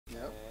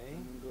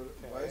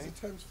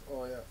times.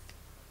 Oh yeah.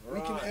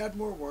 Right. We can add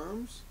more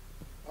worms.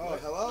 Oh, What?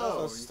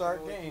 hello. So you start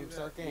can only game. do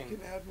Start You game. can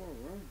add more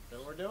worms. Is that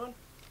what we're doing?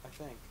 I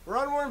think. We're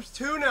on Worms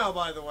 2 now,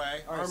 by the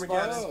way. All right,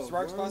 Armageddon. Sparks.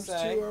 Sparks Worms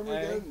plus egg, 2,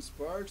 Armageddon,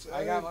 Sparks, I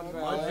egg, got Mud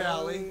Mud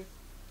Valley.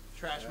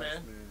 Trash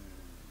Man.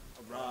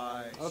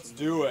 Alright. Let's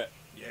do it.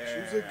 Yeah.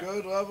 Choose a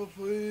good level,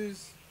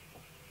 please.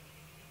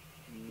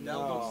 That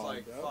No, looks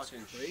like That's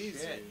fucking crazy.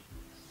 shit.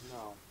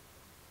 No.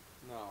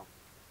 No.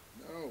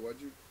 No,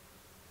 why'd you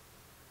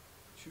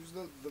choose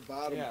the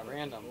bottom? Yeah, one.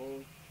 random.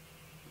 Oh.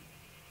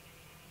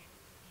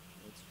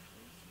 That's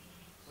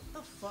crazy. What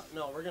the fuck?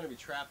 No, we're gonna be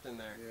trapped in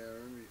there. Yeah, we're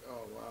gonna be,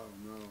 oh wow,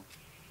 no.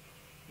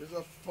 There's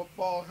a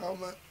football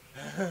helmet.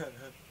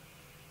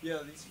 Yeah,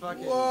 these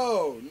fucking.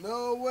 Whoa,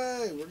 no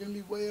way. We're gonna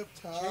be way up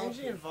top. Change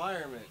the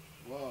environment.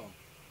 Whoa.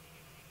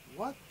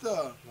 What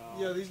the? No.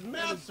 Yeah, these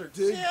maps are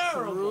Dig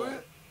terrible. through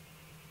it?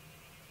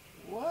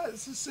 What?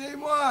 It's the same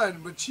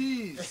one, but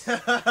cheese.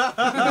 Why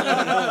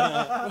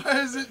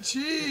is it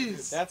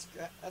cheese? That's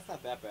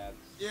not that bad.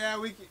 Yeah,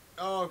 we can.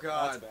 Oh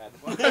god. That's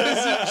Why bad.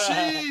 is it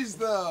cheese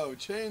though?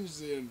 Change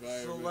the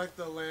environment. Select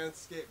the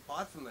landscape.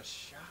 Bought from the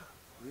shop.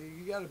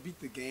 You gotta beat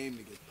the game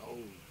to get those.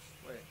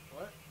 Wait,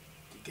 what?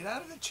 Get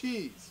out of the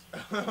cheese.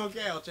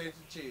 Okay, I'll change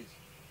the cheese.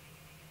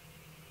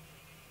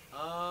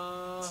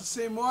 It's the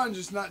same one,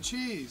 just not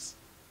cheese.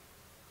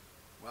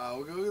 Wow,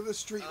 look at the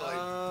street light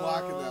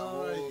blocking that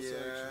whole yeah.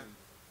 section.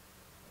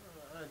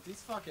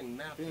 These fucking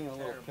maps Being are a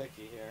little terrible.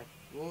 picky here.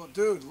 Well,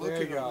 dude, look There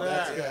at you them. go.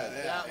 That's There,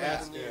 good. that Yeah,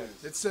 was yeah. news.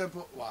 It's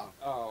simple. Wow.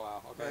 Oh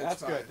wow. Okay, That's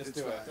that's good. fine, Let's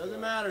it's do it. fine.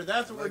 Doesn't matter.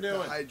 That's what Like we're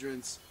doing. the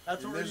hydrants.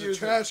 That's And what we're there's a using.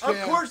 trash Of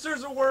can. course,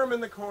 there's a worm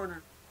in the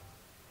corner.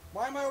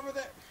 Why am I over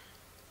there?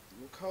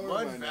 What color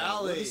Mud am I now?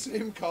 Valley. They're the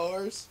same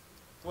colors.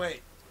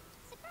 Wait.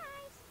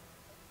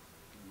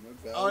 Mud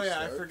Valley Oh yeah,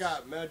 starts. I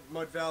forgot.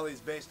 Mud Valley's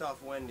based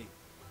off Wendy.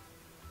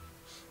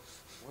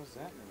 What is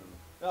that?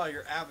 Oh,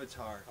 your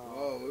avatar.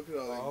 Oh, look at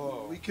all that.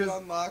 Oh. We can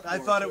unlock I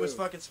more, thought it was too.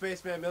 fucking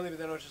Spaceman Millie, but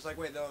then I was just like,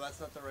 wait, no, that's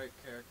not the right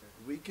character.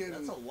 We can.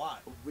 That's a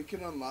lot. We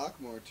can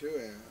unlock more too,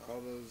 All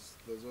those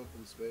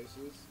open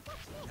spaces.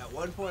 At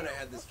one point, I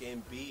had this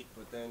game beat,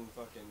 but then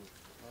fucking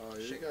Oh,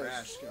 you Shit guys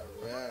crashed. just got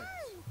wrecked.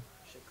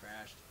 shit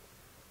crashed.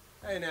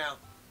 Hey now,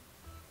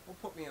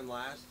 don't put me in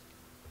last.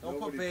 Don't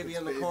Nobody put baby puts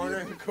in the baby corner.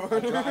 in the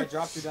corner. I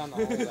dropped you down the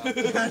hole.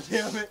 Though. God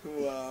damn it!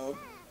 Wow.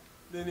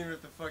 Didn't even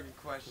have to fucking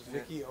question it.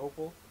 Vicky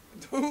Opal.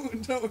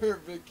 Don't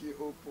hurt Vicky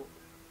Opal.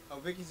 Oh,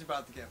 Vicky's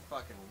about to get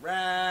fucking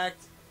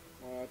wrecked.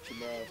 Watch your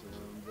mouth,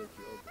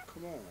 Vicky Opal.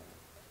 Come on.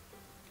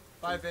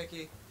 Bye,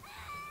 Vicky.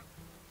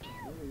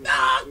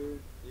 Ah! You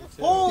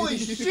too. Holy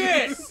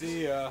shit!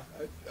 See ya.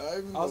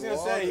 I'm I was gonna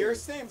water. say you're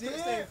staying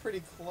Damn.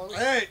 pretty close.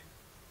 Hey,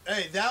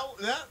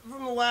 that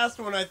from the last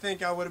one, I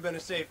think I would have been a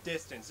safe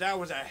distance. That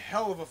was a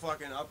hell of a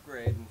fucking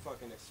upgrade and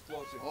fucking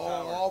explosive Oh,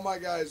 power. all my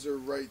guys are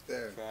right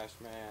there. Trash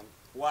man.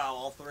 Wow,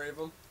 all three of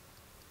them.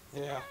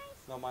 Yeah.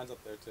 No, mine's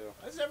up there too.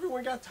 Why has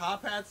everyone got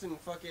top hats and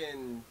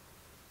fucking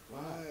Why?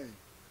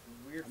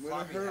 weird I'm gonna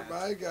floppy hurt hats?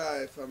 my guy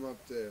if I'm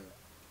up there.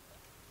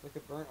 Look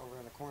at Burnt over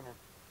in the corner.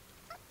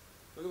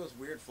 Look at those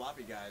weird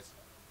floppy guys.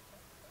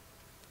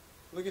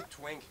 Look at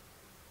Twink.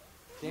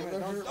 Damn it!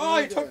 Gonna Don't... hurt Oh,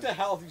 my you took guy. the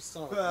health, you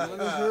son of a I'm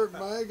gonna hurt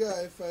my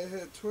guy if I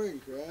hit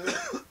Twink, right?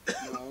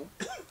 No.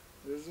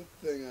 There's a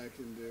thing I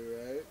can do,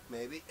 right?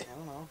 Maybe. I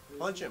don't know. There's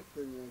Punch a him.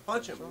 thing I can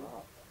Punch him. do.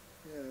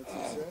 Yeah, that's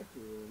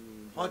exactly what I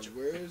mean. Punch him.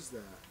 Where is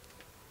that?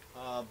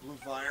 Blue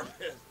fire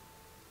pit.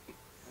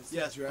 That's the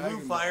Yes, Dragon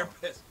blue fire Ball.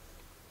 pit.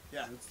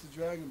 Yeah, That's the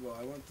Dragon Ball.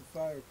 I want the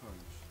fire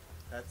punch.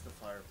 that's the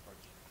fire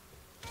punch.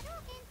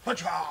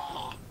 Punch!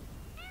 Oh!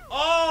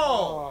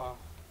 Oh,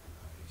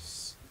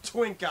 Nice.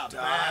 Twink got Die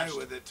bashed.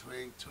 with it,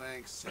 Twink.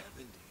 Twink 70.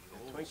 Oh,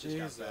 Twink just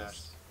got Jesus.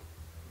 bashed.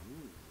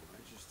 Ooh, I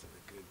just did a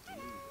good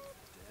deed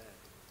with the dead.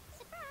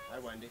 Hi,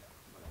 Wendy.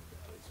 Mud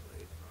Valley's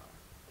way far.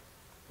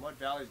 Mud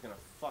Valley's gonna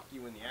fuck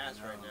you in the ass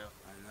I right know,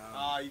 now.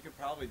 I know. You could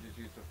probably just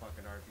use the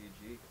fucking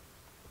RPG.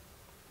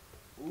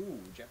 Ooh,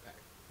 jetpack.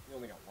 You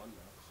only got one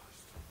though.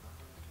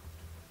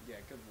 Yeah,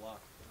 good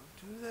luck.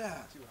 Don't do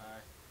that. Too high.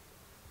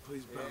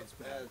 Please Yeah, bounce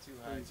back. too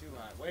high, Please too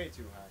bounce high. Way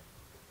too high.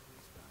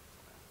 Please bounce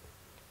back.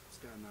 It's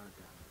got an arc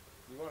on it.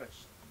 You wanna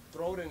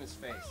throw it in his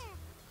face.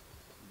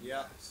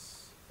 Yep.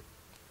 Yes.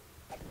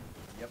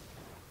 Yep.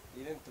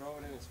 You didn't throw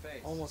it in his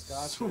face. almost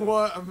got So you.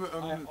 what? I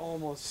I'm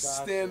almost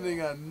got standing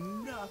you.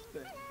 on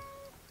nothing.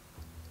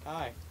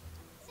 Hi.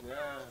 Yeah.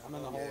 I'm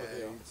in the hole with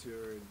Yeah, you. you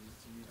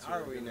two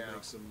are, Are we gonna now?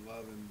 make some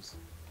lovin's.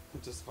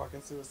 Just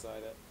fucking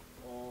suicide it.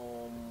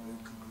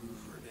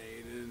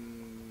 Grenade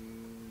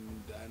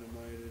and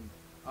dynamite and...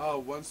 Oh,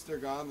 once they're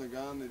gone, they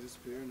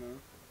disappear now.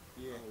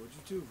 Yeah. Oh, what'd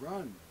you do?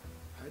 Run.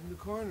 Hide in the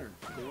corner.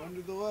 Go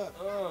under the left.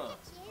 Uh. Oh,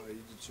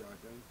 you did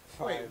shotgun.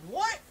 Wait, Five.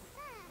 what?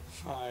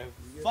 5. You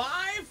get 5?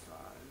 5.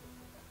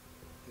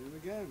 Hit him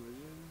again, would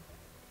you?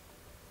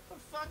 What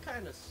the fuck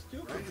kind of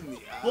stupid Right in the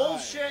eye.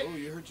 bullshit? Oh,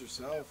 you hurt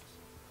yourself.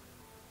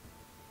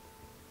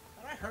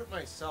 I hurt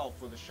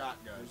myself with a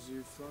shotgun. Because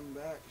you flung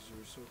back because you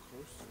were so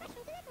close to it.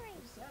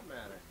 What does that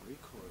matter?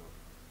 Recoil.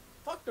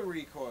 Fuck the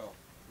recoil.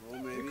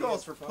 Well, maybe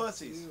Recoil's it for fucks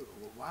pussies. you.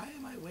 Well, why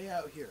am I way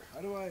out here? How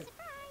do I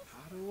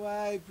do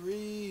I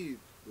breathe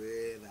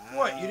without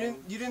What?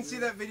 You didn't see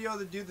that video of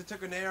the dude that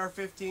took an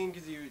AR-15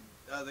 because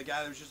the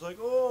guy that was just like,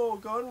 oh,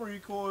 gun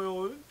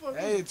recoil. It fucking,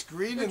 Hey, it's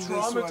green in it this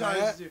one.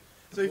 traumatizes you.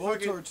 So he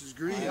fucking Blowtorch is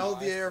green. he held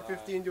the I saw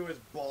AR-15 to his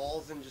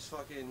balls and just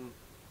fucking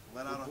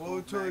let out a The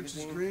hoop blowtorch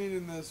magazine. is green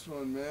in this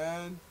one,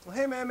 man. Well,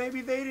 hey man,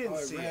 maybe they didn't Oh,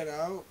 I see ran it.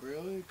 out?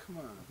 Really? Come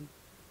on.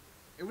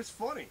 It was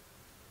funny.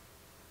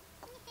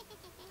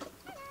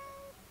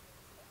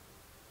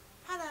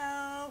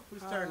 Hello.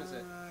 Whose turn is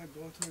it? Hi,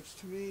 blowtorch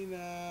to me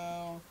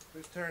now.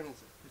 Whose turn is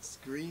it? It's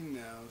green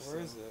now. Where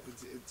so is it?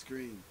 It's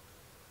green.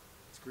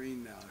 It's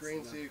green now. It's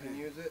green, so not you can pink.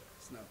 use it.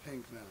 It's not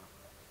pink now.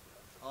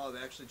 Oh, they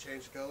actually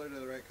changed the color to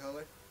the right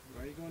color.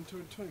 Why are you going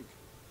toward twink?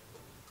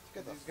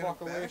 Get the He's gonna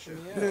fuck away bash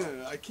from him.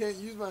 you. I can't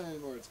use mine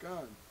anymore. It's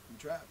gone. I'm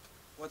trapped.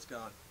 What's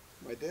gone?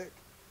 My dick.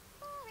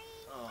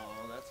 Oh,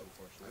 that's I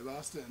unfortunate.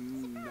 lost it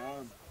and now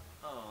I'm.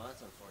 Oh,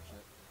 that's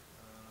unfortunate.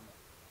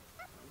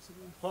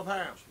 Well,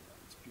 Well,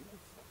 it's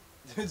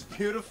beautiful. It's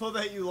beautiful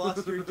that you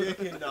lost your dick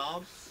and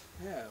knob.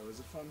 Yeah, it was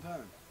a fun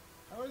time.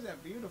 How is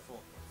that beautiful?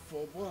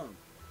 Full blown.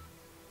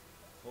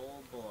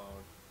 Full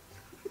blown.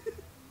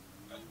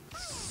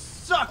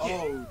 Suck it!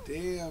 Oh,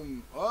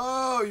 damn.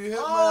 Oh, you hit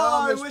my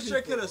Oh, I Amish wish I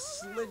people. could have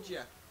slid you.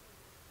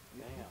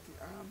 You hit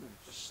the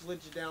Amish. Just slid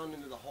you down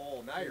into the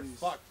hole. Now you're Jeez.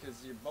 fucked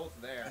because you're both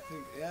I there.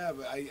 think, yeah,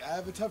 but I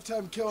have a tough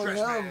time killing Trash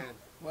him man.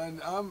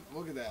 when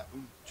look at that.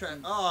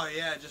 Oh,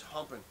 yeah, just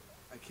humping.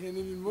 I can't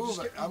even move.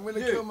 Just get- I'm gonna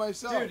dude, kill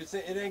myself. Dude,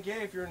 it ain't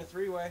gay if you're in a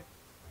three-way.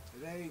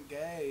 It ain't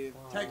gay.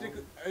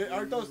 Technically,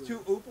 aren't those two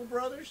Opal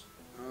brothers?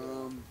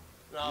 Um,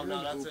 No, You're no,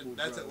 an that's Opal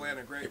that's brother.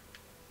 Atlanta Grape.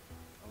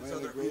 This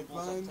Atlanta other Opal's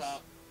up grapevines.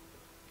 top.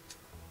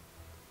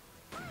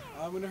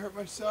 I'm gonna hurt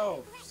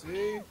myself.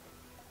 See?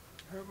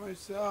 Hurt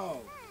myself.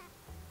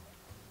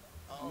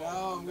 Oh,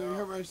 now I'm no. gonna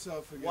hurt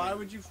myself again.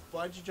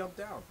 Why'd you jump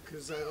down?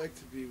 Because I like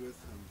to be with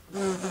him.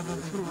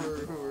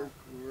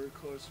 we're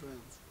close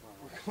friends.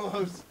 We're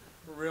close.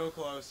 We're real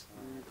close.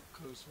 We're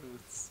close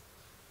friends.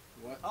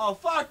 What? Oh,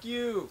 fuck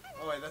you!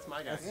 Oh, wait, that's my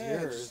guy. That's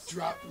Yeah, yours. just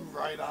drop him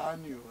right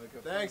on you like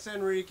a. Thanks,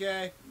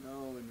 Enrique.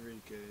 No,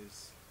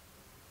 Enrique's.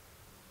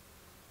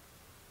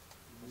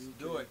 Let's Enrique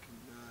do it.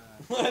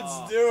 can die.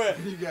 Let's do it.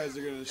 You guys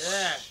are gonna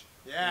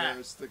Yeah.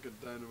 a stick of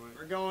dynamite.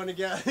 We're going to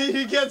get.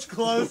 He gets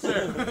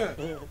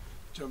closer.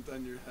 Jumped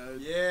on your head.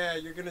 Yeah,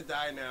 you're gonna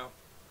die now.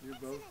 You're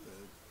both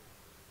dead.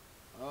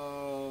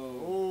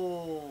 Oh.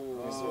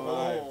 Oh. We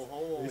survived.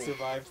 Oh. We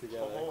survived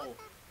together. Oh.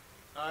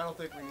 I don't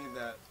think we need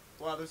that.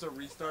 Wow, there's a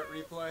restart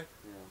replay.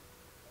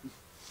 Yeah.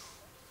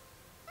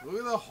 Look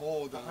at the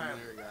hole down Bam.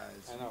 there,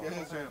 guys. I know. You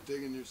guys are Bam.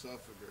 digging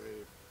yourself a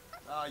grave.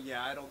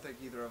 Yeah, I don't think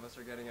either of us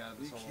are getting out of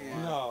this You hole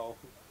can't. alive.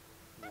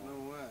 No.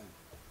 No way.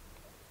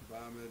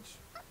 Bombage.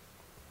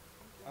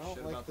 I don't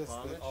Shit like about the this,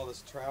 bondage? all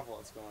this travel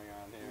that's going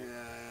on Yeah, here.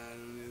 I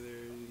don't either.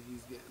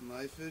 He's getting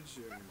lifeage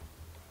or.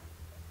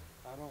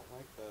 I don't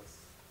like this.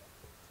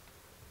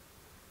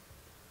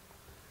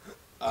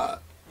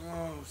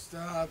 Oh,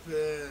 stop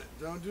it.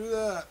 Don't do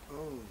that.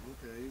 Oh,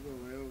 okay. You go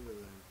way over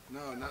there.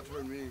 No, not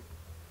toward me.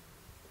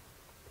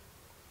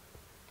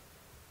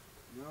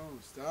 No,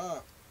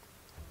 stop.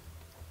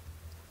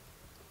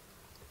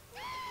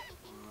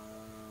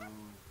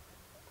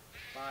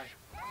 Bye.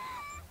 Why'd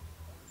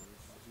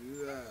you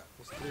do that?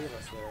 There's three of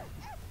us there.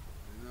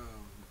 I know.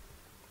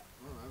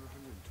 Oh, I have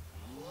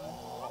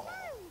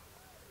 120.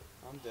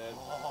 I'm dead.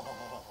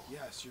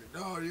 Yes, you're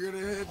gonna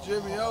hit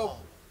Jimmy Ope.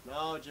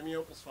 No, Jimmy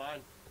Opal's fine.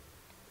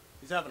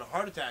 He's having a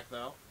heart attack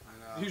though. I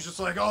know. He's just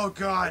like, oh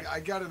god. I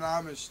got an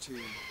Amish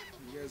team.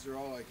 You guys are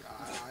all like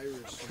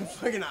Irish.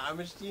 Fucking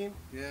Amish team.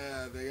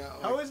 Yeah, they got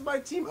like. How is my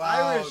team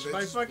Wow, Irish? they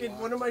My just fucking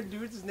one of my blocked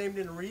dudes is named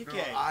Enrique.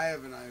 No, I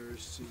have an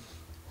Irish team.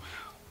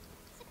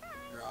 Wow.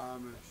 You're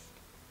Amish.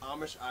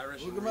 Amish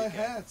Irish. Look at Enrique. my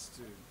hats,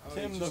 dude. Oh,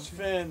 Tim he the just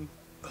Finn.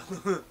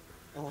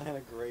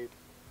 Atlanta Grape.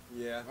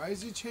 Yeah. Why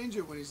does he change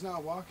it when he's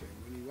not walking?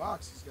 When he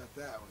walks, he's got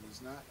that. When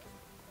he's not,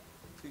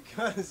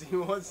 Because he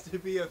wants to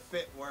be a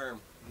fit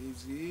worm.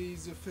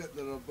 he's a fit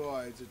little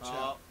boy. He's a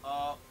chap.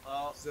 Oh.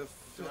 He's a Do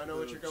fit I know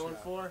what little you're going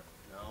chap. for?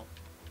 No.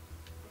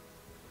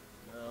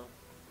 No.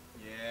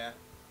 Yeah.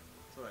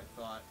 That's what I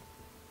thought.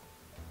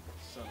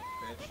 Son of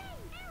a bitch.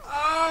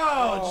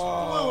 Oh! It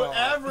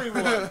just blew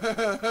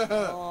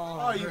everyone!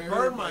 Oh, you I burned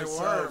hurt my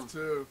myself, worm.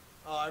 too.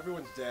 Oh,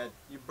 everyone's dead.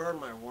 You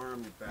burned my worm,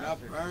 you Not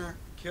bastard. burnt.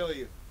 Kill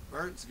you.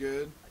 Burnt's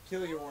good. I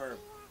kill your worm.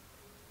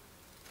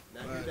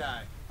 Now you But-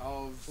 die.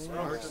 Oh, Burnt's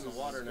Sparks in the is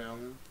water now.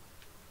 good.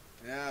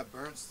 Yeah,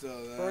 Burnt's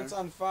still there. Burnt's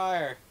on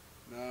fire.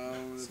 No,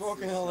 it's Smoke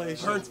it's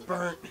inhalation. Burnt's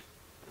burnt.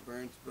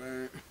 Burnt's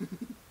burnt.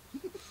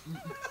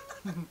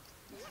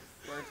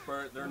 Burnt's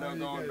burnt. There's Oh, no you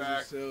going guys are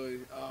back. silly.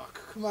 Oh,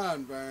 come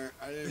on, Burnt.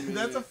 I didn't mean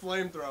That's a it.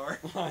 flamethrower.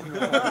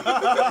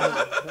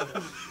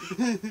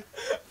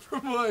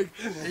 From like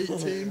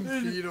 18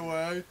 feet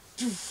away.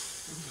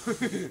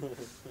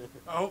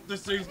 I hope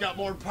this thing's got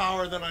more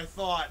power than I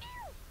thought.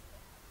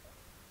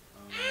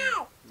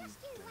 Ow! He's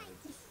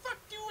dead. Fuck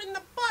you in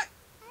the butt!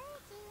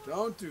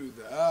 Don't do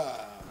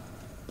that.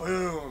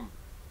 Boom.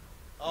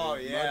 Oh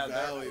Mud yeah,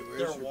 Valley,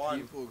 they're where's your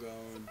one. people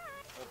going?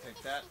 I'll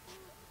take that.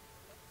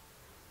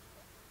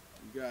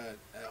 You got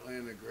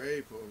Atlanta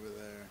Grape over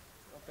there. I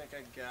don't think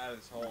I got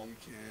his hole. You I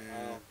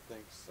can't. don't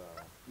think so.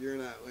 You're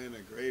an Atlanta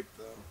Grape,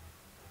 though.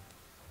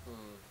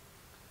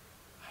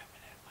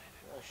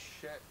 Oh,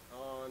 shit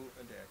on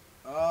a dick.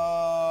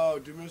 Oh,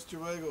 do Mr.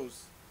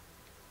 Wiggles.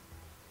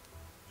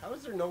 How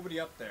is there nobody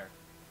up there?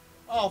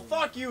 Oh,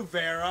 fuck you,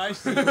 Vera. I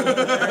see you over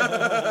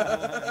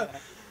there.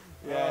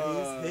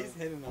 Yeah, he's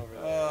hidden over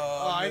there.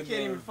 Oh, I can't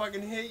even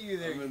fucking hit you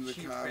there, I'm in you the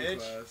cheap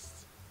conquest.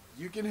 bitch.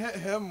 You can hit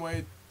him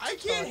way. I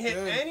can't hit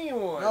in.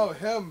 anyone. No,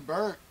 him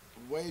burnt,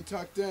 way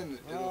tucked in.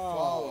 It'll Oh.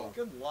 follow.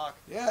 Good luck.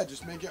 Yeah,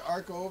 just make it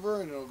arc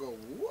over and it'll go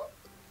whoop.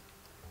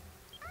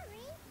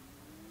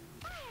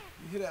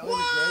 You hit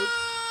Atlanta Grape?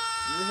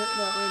 You're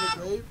hitting Atlanta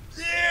Grape?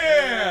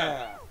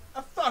 Yeah!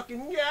 I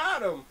fucking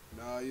got him.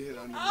 No, you hit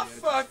under I the edge.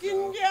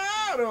 fucking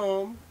got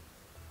him. You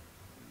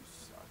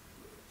suck,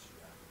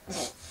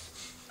 bitch.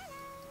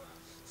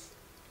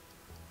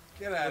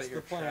 Get out What's of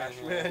here, the plan, trash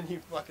man? man, you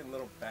fucking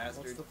little What's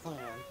bastard. the plan?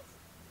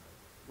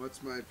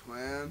 What's my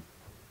plan?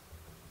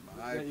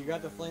 My Yeah, you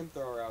got the plan.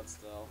 flamethrower out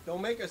still.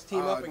 Don't make us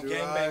team Oh, up and do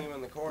gangbang I? you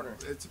in the corner.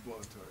 It's a blowtorch, Where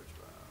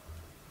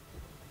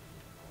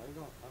are you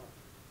going?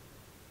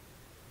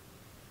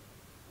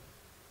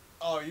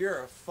 Oh,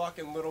 you're a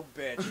fucking little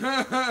bitch. bro.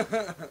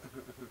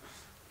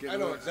 I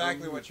know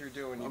exactly what you're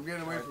doing. I'm you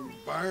getting away cunt. from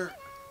burnt.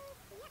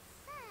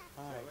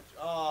 Hi.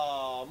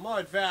 Oh,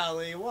 Mud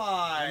Valley,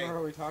 why? Remember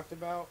what we talked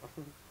about?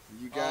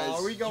 You guys,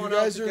 are we going you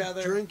out guys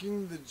together? are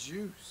drinking the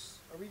juice.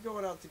 Are we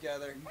going out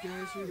together? You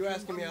guys are You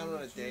asking me drinking out on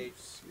the a date?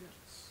 juice,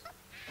 Yes.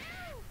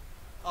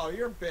 Oh,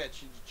 you're a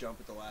bitch. You just jump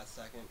at the last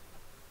second.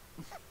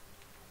 It's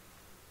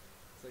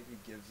like he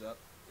gives up.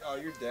 Oh,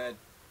 you're dead.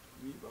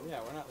 Meatball. Yeah,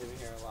 we're not leaving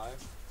here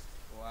alive.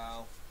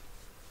 Wow.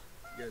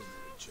 You guys need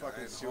a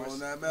Fucking giant hole in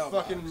that suicide.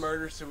 mailbox. Fucking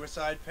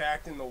murder-suicide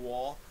pact in the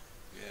wall.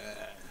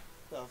 Yeah.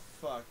 The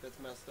fuck? That's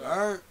messed up.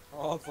 Burnt.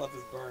 All that's left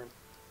is burn.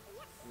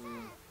 Mm. I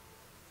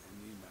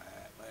need my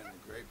Atlanta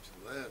Grape to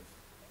live.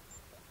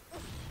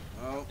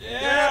 Oh.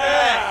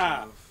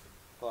 Yeah!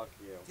 Fuck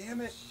you.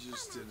 Damn it. You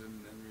just did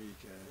an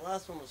Enrique. The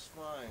last one was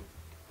fine.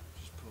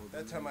 Just pulled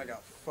That an time I Enrique.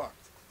 got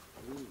fucked.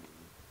 Ooh,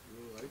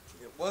 you liked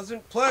it. It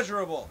wasn't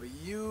pleasurable. But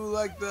you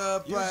like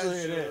the Usually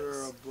it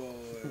is. pleasurable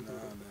and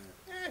on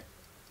it. Eh.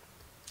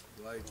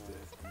 Liked it.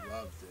 You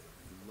loved it.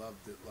 You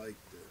loved it,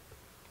 liked it.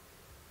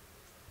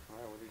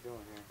 Alright, what are you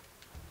doing here?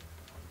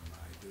 What am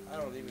I doing I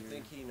don't even here?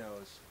 think he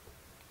knows.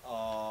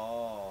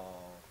 Oh.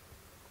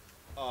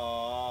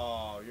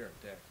 Oh, you're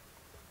a dick.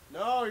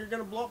 No, you're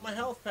gonna blow up my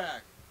health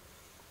pack.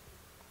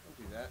 Don't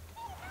do that.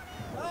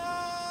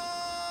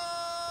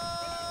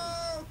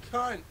 Oh,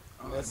 cunt.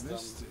 Oh, Missed I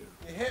missed him. you.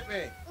 You hit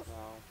me. No.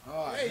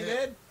 Oh, Yeah, you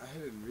did. I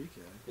hit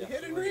Enrique. You Yeah, hit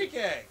 3.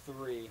 Enrique.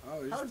 3.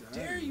 Oh, he's How dead.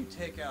 dare you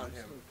take out He's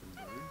him.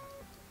 fucking burnt.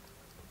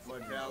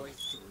 Mud Valley,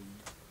 3.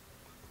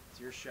 it's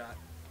your shot.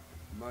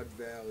 Mud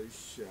Valley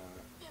shot.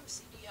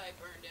 MCDI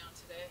burned down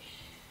today.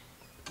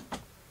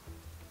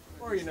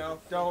 Or, you know,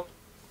 don't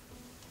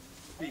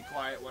be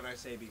quiet when I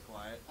say be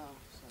quiet. Oh,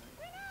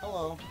 sorry.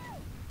 Hello.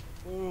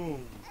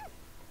 Boom.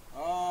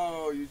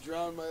 Oh, you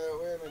drowned my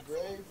Atlanta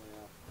Grape?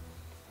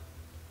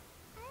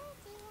 Yeah.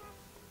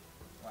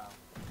 Wow.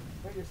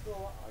 Wait, you're still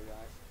alive. Oh,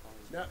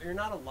 yeah. No, you're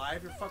not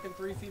alive. You're fucking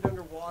 3 feet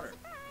underwater.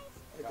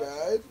 I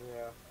died?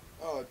 Yeah.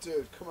 Oh,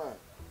 dude, come on.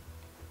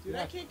 Dude, You're I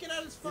not- can't get out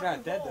of this You're fucking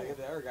not dead hole. though. You're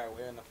the other guy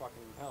way in the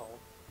fucking hell.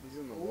 He's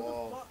in the Who the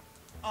wall. fuck?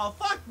 Oh,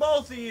 fuck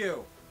both of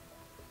you.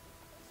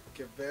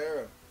 Get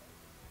Vera.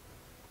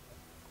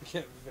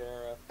 Get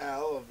Vera.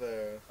 Aloe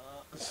vera.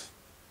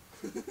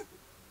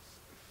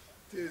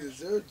 Dude, is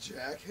there a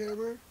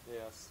jackhammer?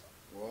 Yes.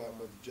 Well, I'm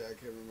about to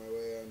jackhammer my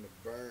way on the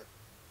burnt.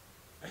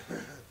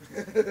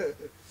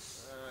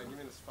 Give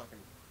me this fucking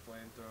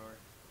flamethrower.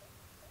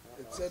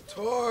 It's a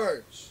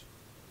torch.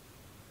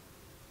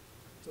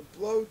 It's a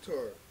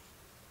blowtorch.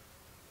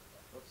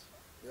 Whoops.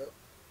 Yep.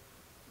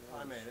 I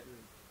made it.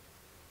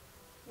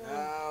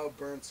 Now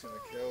burnt's gonna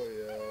kill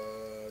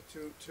you.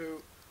 Toot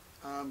toot.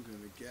 I'm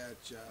gonna get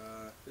ya.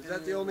 Is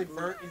that the only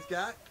burnt he's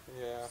got?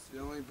 Yeah. It's the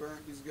only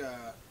burnt he's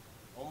got.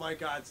 Oh my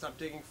god, stop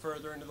digging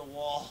further into the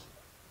wall.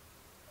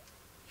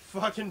 You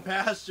fucking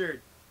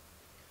bastard.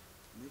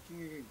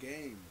 Making it a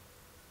game.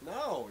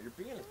 No, you're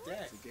being a dick.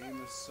 It's a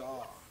game of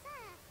Saw.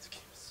 It's a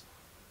game of Saw.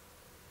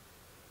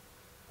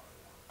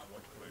 I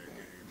want to play a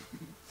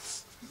game.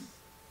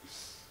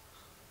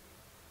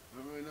 I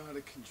don't really know how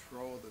to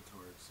control the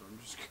torch, so I'm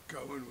just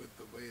going with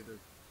the way they're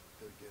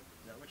giving.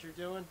 Is that what you're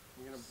doing?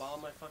 You're gonna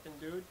bomb my fucking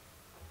dude?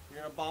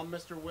 You're gonna bomb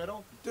Mr.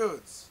 Whittle?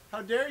 Dudes.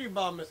 How dare you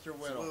bomb Mr. It's a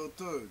Whittle? little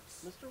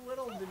dudes. Mr.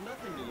 Whittle did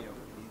nothing to you.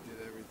 He did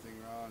everything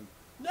wrong.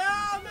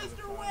 No,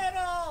 Mr.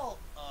 Whittle!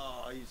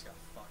 Oh, you just got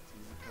fucked.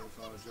 He's a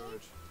pedophile,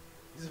 George.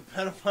 He's a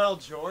pedophile,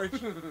 George? the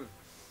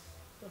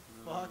No,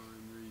 fuck?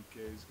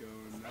 Enrique's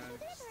going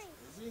next.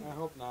 Is he? I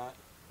hope not.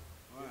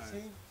 Why? Is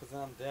he? Because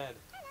then I'm dead.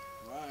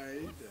 Why?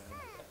 He dead.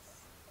 Yes.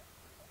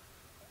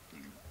 He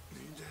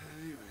dead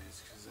anyways,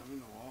 because I'm in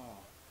the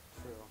wall.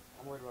 True.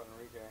 I'm worried about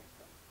Enrique.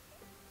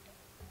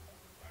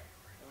 I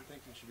don't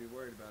think you should be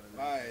worried about it.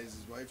 Why? Is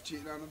his wife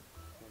cheating on him?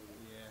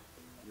 Maybe. Yeah.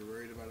 You're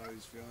worried about how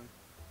he's feeling?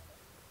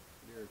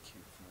 You're a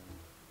cute friend.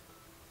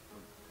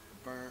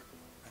 Burnt.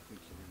 I think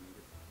you're gonna need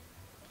it.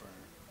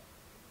 Burnt.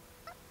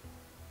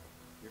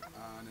 You're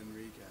on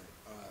Enrique.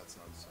 Oh, that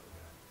sounds so good.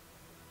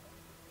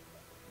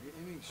 You're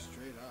aiming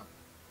straight up.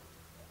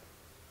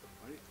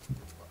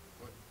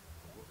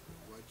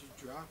 Why'd you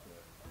drop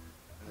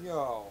it?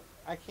 Yo,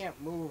 I can't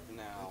move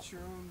now. That's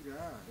your own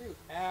guy. You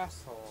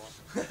asshole.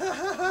 Why'd you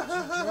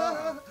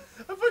drop?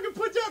 I fucking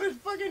put down his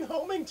fucking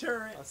homing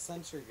turret. A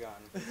sentry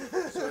gun.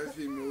 So if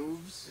he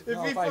moves,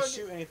 No, he if I fucking-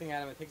 shoot anything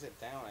at him, it takes it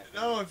down, I think.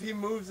 No, if he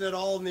moves at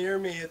all near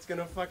me, it's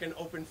gonna fucking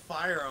open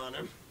fire on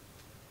him.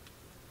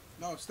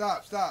 no,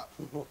 stop.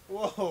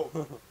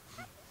 Whoa.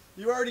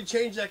 You already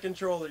changed that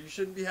controller. You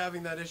shouldn't be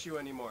having that issue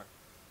anymore.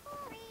 I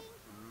don't know.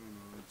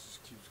 It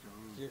just keeps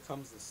going. Here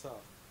comes the stuff.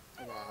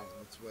 Wow,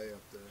 that's way up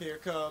there. Here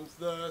comes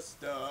the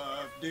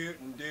stuff,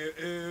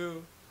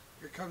 doo-doo.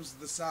 Here comes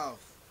the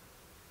south.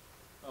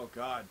 Oh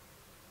God.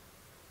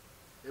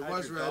 It Hide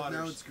was your red, now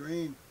daughters. it's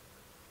green.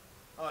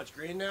 Oh, it's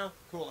green now?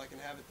 Cool, I can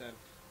have it then.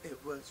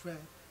 It was red,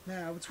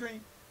 now it's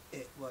green.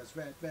 It was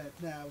red,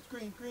 now it's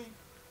green.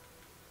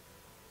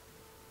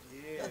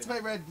 Yeah. That's my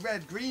red,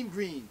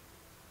 green.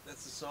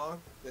 That's the song?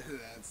 That's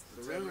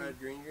The the Red, tune. Red,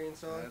 Green, Green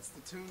song? That's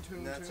the tune.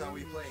 And that's how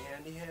we play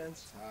Handy Hands?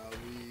 That's how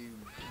we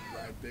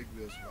ride big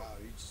wheels. Wow,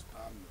 you just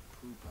popped the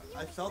poop out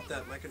I of felt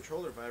that. My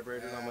controller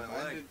vibrated on my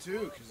I leg. did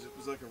too, because it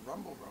was like a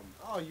rumble.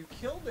 Oh, you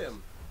killed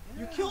him.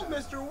 You Yeah. killed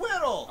Mr.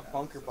 Whittle. A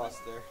bunker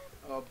buster.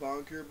 A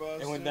bunker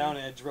bus. It went down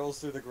and it drills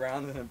through the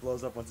ground and it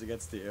blows up once it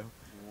gets to you. Is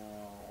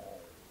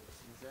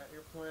that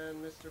your plan,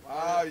 Mr.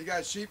 Wow, Burnt? you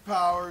got sheep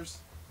powers.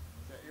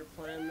 Is that your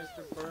plan,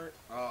 Mr. Burnt?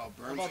 Oh, How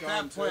Burns about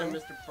gone that plan, too.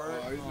 Mr.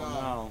 Burnt? Oh, he's Oh,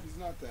 not. no. He's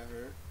not that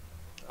hurt.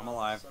 I'm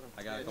alive. Son of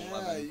a I got bitch. a Yeah,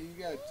 11.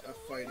 you got a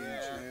fighting Yeah.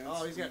 chance.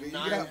 Oh, he's got You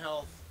 9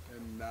 health.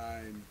 And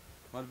 9.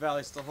 Mud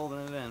Valley's still holding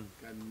it in.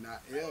 Got 9.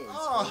 Ew.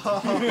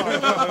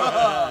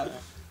 Oh,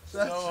 that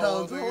Still sounds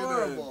holding it in.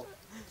 horrible.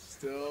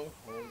 Still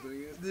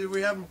holding it. Dude,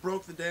 we haven't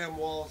broke the damn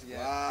walls yet.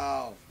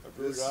 Wow.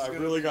 This is I gonna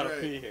really be gotta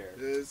great. pee here.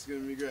 This is gonna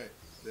be great.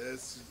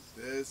 This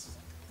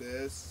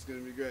is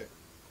gonna be great.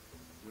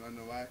 You wanna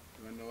know why?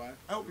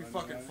 I hope you wanna know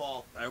fucking why?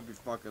 fall. I hope you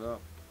fuck it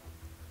up.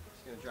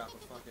 He's gonna drop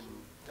a fucking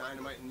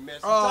dynamite and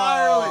miss Oh,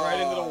 entirely.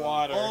 Right into the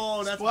water.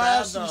 Oh, that's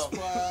Splashy bad though.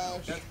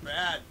 splash. That's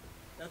bad.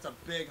 That's a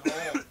big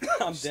hole.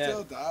 I'm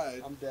Still dead.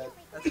 died. I'm dead.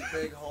 That's a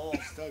big hole.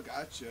 Still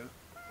got you.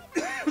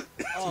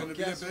 Oh, gonna be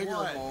a guess bigger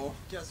what? hole.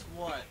 Guess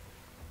what?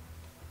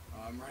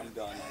 Oh, I'm right I'm on the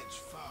done. edge.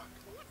 Fuck.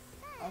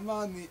 I'm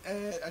on the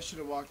edge. I should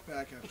have walked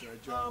back after I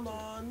jumped. I'm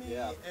on the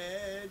Yeah.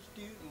 edge,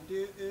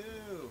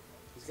 doo-doo.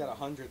 He's got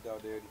 100 though,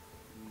 dude.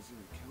 He's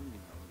gonna kill me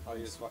now. Oh,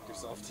 you just fucked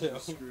yourself, you too.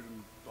 just screwed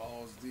him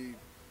balls deep.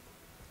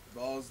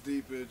 Balls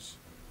deepage.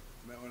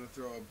 Might want to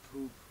throw a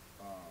poop.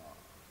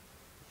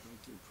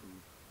 Don't do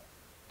poop.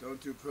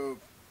 Don't do poop.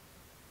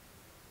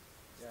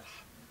 Yeah.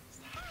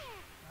 I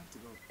have to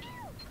go.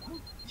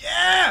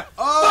 Yeah!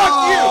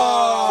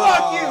 Oh!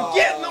 Fuck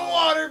you! Get in the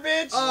water,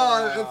 bitch!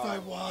 Oh, if I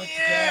walked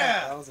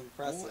Yeah! That was back.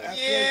 impressive.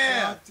 After Yeah! I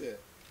dropped it.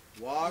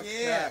 Walk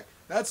Yeah. back.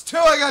 That's 2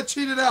 I got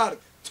cheated out of.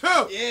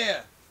 2!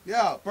 Yeah!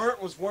 Yeah.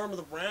 Burnt was worm of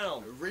the A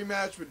round.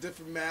 rematch with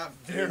different map.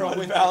 Pharaoh Mud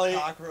went Valley. the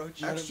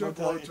cockroach. Extra Mud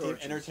Valley team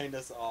blowtorches. entertained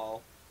us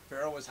all.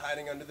 Pharaoh was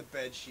hiding under the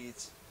bed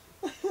sheets.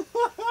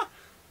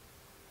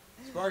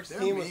 Sparks' They're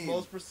team was mean.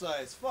 most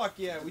precise. Fuck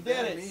yeah, we did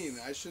They're it. mean.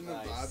 I shouldn't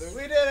have Nice. bothered.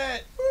 We did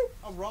it.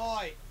 All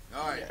right.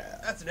 All right. Yeah.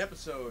 That's an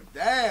episode.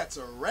 That's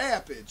a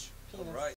rampage. All right.